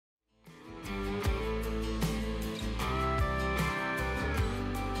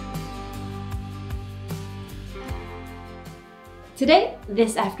Today,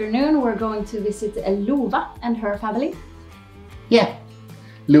 this afternoon, we're going to visit Lova and her family. Yeah.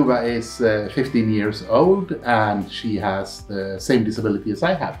 Lova is 15 years old and she has the same disability as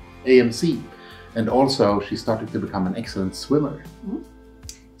I have, AMC. And also she started to become an excellent swimmer. Mm-hmm.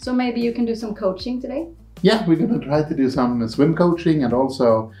 So maybe you can do some coaching today? Yeah, we're going to try to do some swim coaching and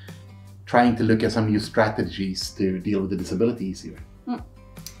also trying to look at some new strategies to deal with the disability easier. Mm.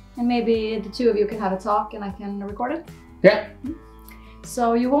 And maybe the two of you can have a talk and I can record it? Yeah. Mm.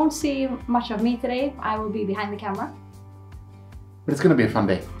 So you won't see much of me today. I will be behind the camera. But it's going to be a fun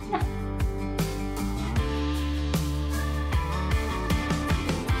day. Yeah.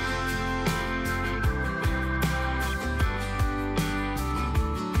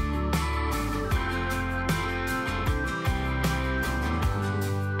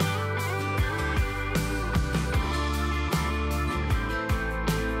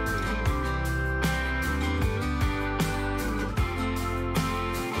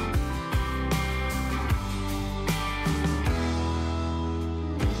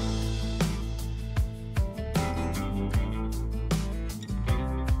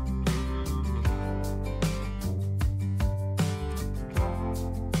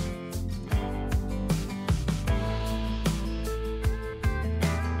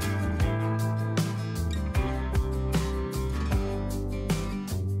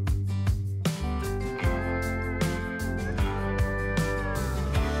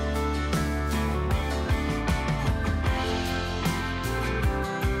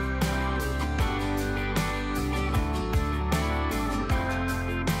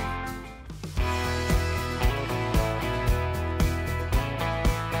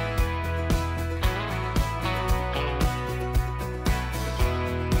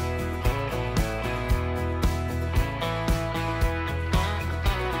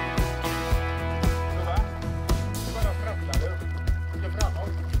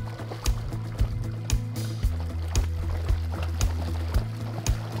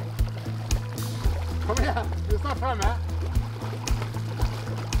 Kom igen, du är snart framme.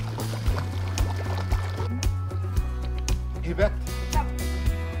 Huvudet.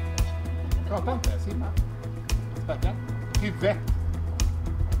 Prata inte, simma. Stackarn. Huvudet.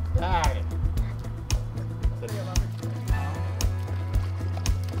 Där.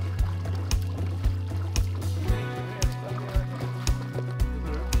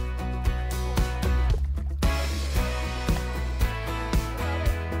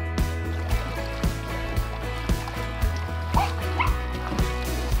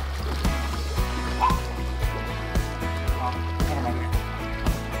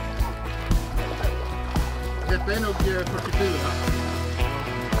 Detta är nog 44.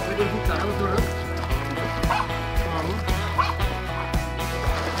 Det går fortare och så högt.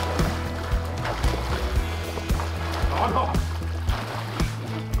 Ja då.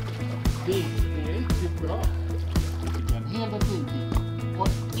 Det är riktigt bra. En hel del tid. Och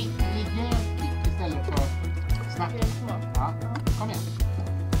rejält istället för snabbt. Ja, kom igen.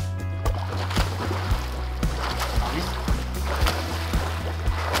 Ja, visst.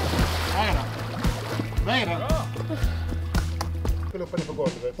 Där är det. Vad är det? Jag skulle upp ner på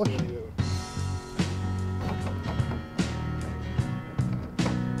golvet. Så.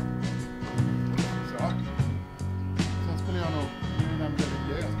 Sen skulle jag nog nämna lite.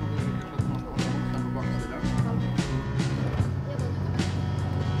 Jag skulle kanske att man ska hålla ihop den på baksidan.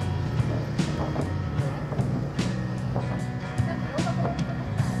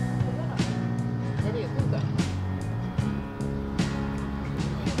 Jag vet inte.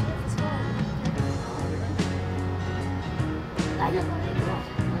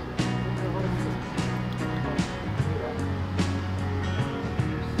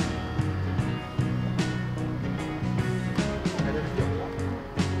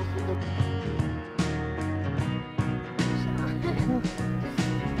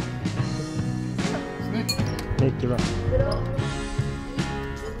 Mycket bra.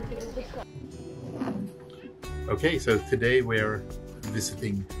 Okay, so today we're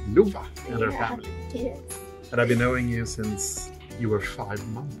visiting Lova and her family. Yes. And I've been knowing you since you were 5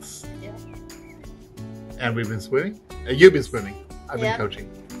 months. Yeah. And we've been swimming. You've been swimming. I've been Yeah. coaching.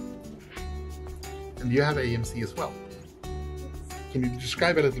 And you have AMC as well. Can you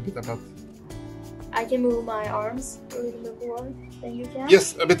describe a little bit about? I can move my arms a little bit more than you can.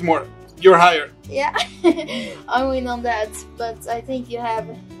 Yes, a bit more. You're higher. Yeah, I'm in on that, but I think you have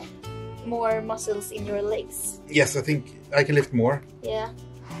more muscles in your legs. Yes, I think I can lift more. Yeah.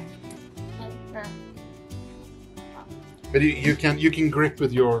 But you can grip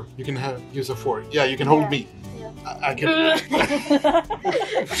with your, you can use a fork. Yeah, you can hold me. Yeah. I can.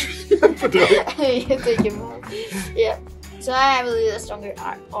 You take it more. Yeah. So I have a little stronger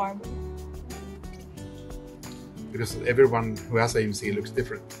arm. Because everyone who has AMC looks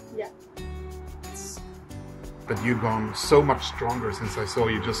different. Yeah. But you've gone so much stronger since I saw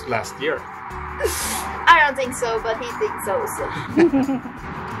you just last year. I don't think so, but he thinks so.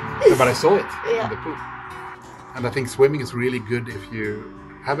 No, but I saw it Yeah. in the pool. And I think swimming is really good if you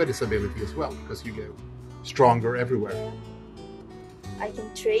have a disability as well, because you go stronger everywhere. Yeah. I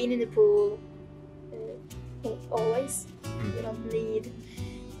can train in the pool always. You don't need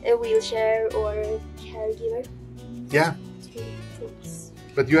a wheelchair or a caregiver. Yeah, Tips.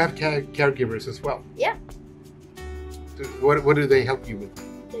 but you have caregivers as well. Yeah. What do they help you with?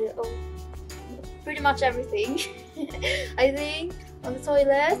 Pretty much everything. I think on the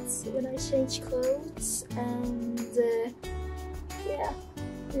toilet when I change clothes and yeah,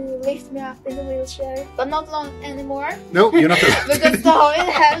 lift me up in the wheelchair, but not long anymore. No, you're not allowed. Because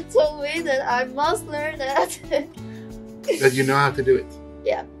David have told me that I must learn that. That you know how to do it.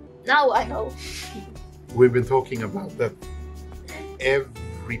 Yeah, now I know. We've been talking about that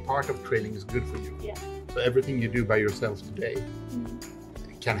every part of training is good for you. Yeah. So everything you do by yourself today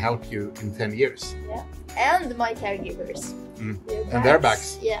can help you in 10 years. Yeah, and my caregivers. And their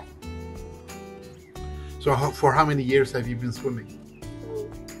backs. Yeah. So for how many years have you been swimming?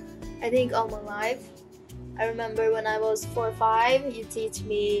 I think all my life. I remember when I was 4 or 5, you teach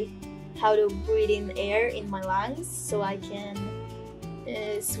me how to breathe in air in my lungs so I can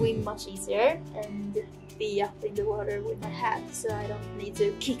swim much easier and be up in the water with my head, so I don't need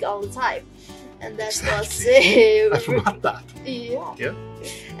to kick all the time. And that was I forgot that. Yeah.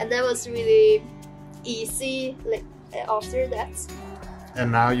 And that was really easy like, after that.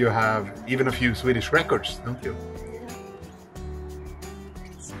 And now you have even a few Swedish records, don't you? Yeah.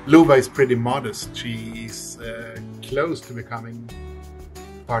 Lova is pretty modest. She's close to becoming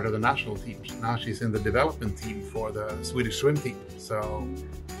part of the national team. Now she's in the development team for the Swedish swim team. So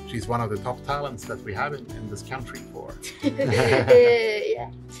she's one of the top talents that we have in this country for. Yeah,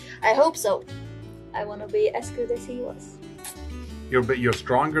 I hope so. I want to be as good as he was. You're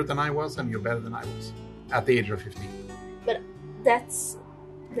stronger than I was, and you're better than I was at the age of 15. But that's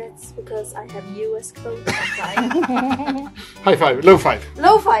because I have you as coach sometimes. High five, low five.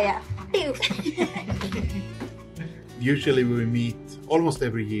 Low fire. Usually we meet almost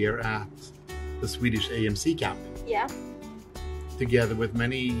every year at the Swedish AMC camp. Yeah. Together with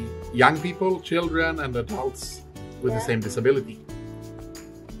many young people, children and adults with the same disability.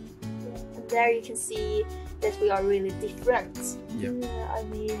 And there you can see that we are really different. Yeah. I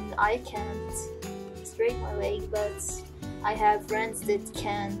mean, I can't straighten my leg, but I have friends that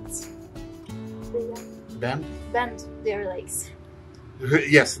can't bend their legs.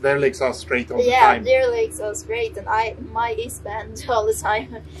 Yes, their legs are straight all the time. Yeah, their legs are straight and my is bent all the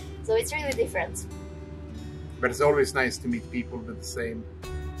time. So it's really different. But it's always nice to meet people with the same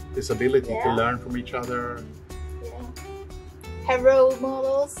disability, to learn from each other. Yeah. Have role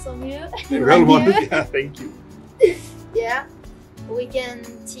models on you. Role models, yeah, thank you. Yeah, we can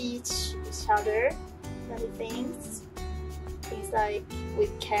teach each other many things. Things like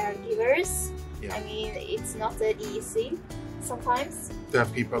with caregivers. Yeah. I mean, it's not that easy sometimes. To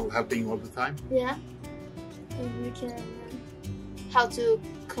have people helping all the time. Yeah. And we can how to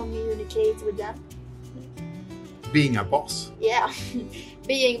communicate with them. Being a boss. Yeah.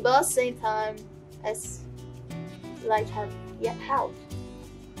 Being boss same time as like have help.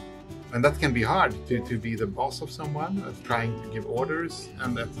 And that can be hard to be the boss of someone, trying to give orders,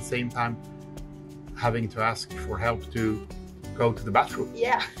 and at the same time having to ask for help to go to the bathroom.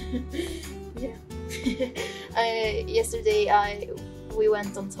 Yeah. Yeah. Yesterday we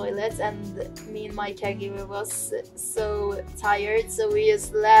went on toilet and me and my caregiver was so tired, so we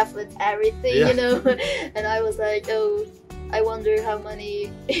just laughed at everything, you know. And I was like, oh, I wonder how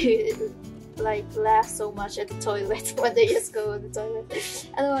many like laugh so much at the toilet when they just go to the toilet.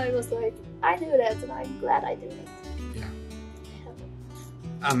 And I was like, I do that and I'm glad I do it. Yeah.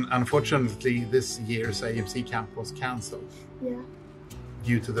 And unfortunately this year's AMC camp was cancelled. Yeah.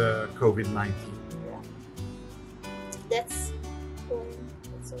 Due to the COVID-19. Yeah. That's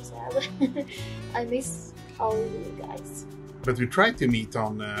so sad. I miss all you guys. But we tried to meet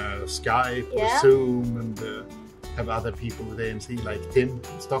on Skype or Zoom and have other people with AMC like Tim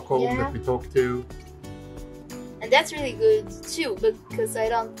in Stockholm that we talked to. And that's really good too, because I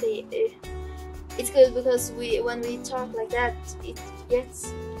don't think it's good because when we talk like that, it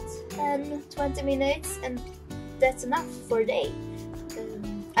gets 10-20 minutes and that's enough for a day.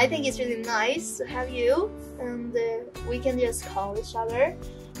 I think it's really nice to have you, and we can just call each other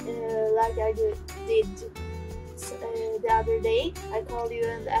like I did the other day. I called you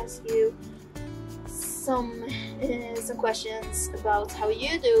and asked you some questions about how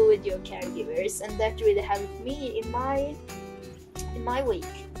you do with your caregivers, and that really helped me in my week.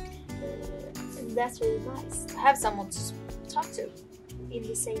 And that's really nice to have someone to talk to in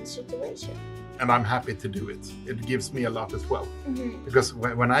the same situation. And I'm happy to do it. It gives me a lot as well. Because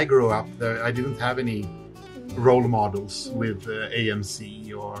when I grew up, I didn't have any role models with AMC,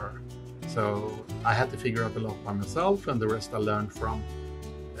 so I had to figure out a lot by myself, and the rest I learned from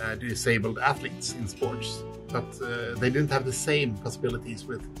disabled athletes in sports. But they didn't have the same possibilities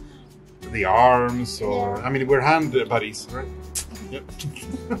with the arms, or I mean, we're hand buddies, right? Yep.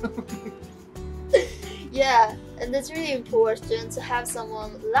 Yeah, and it's really important to have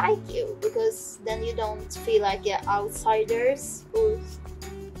someone like you, because then you don't feel like you're outsiders. Or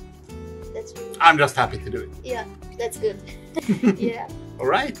that's really... I'm just happy to do it. Yeah, that's good. Yeah. All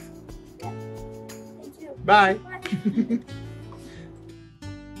right. Yeah. Thank you. Bye. Bye.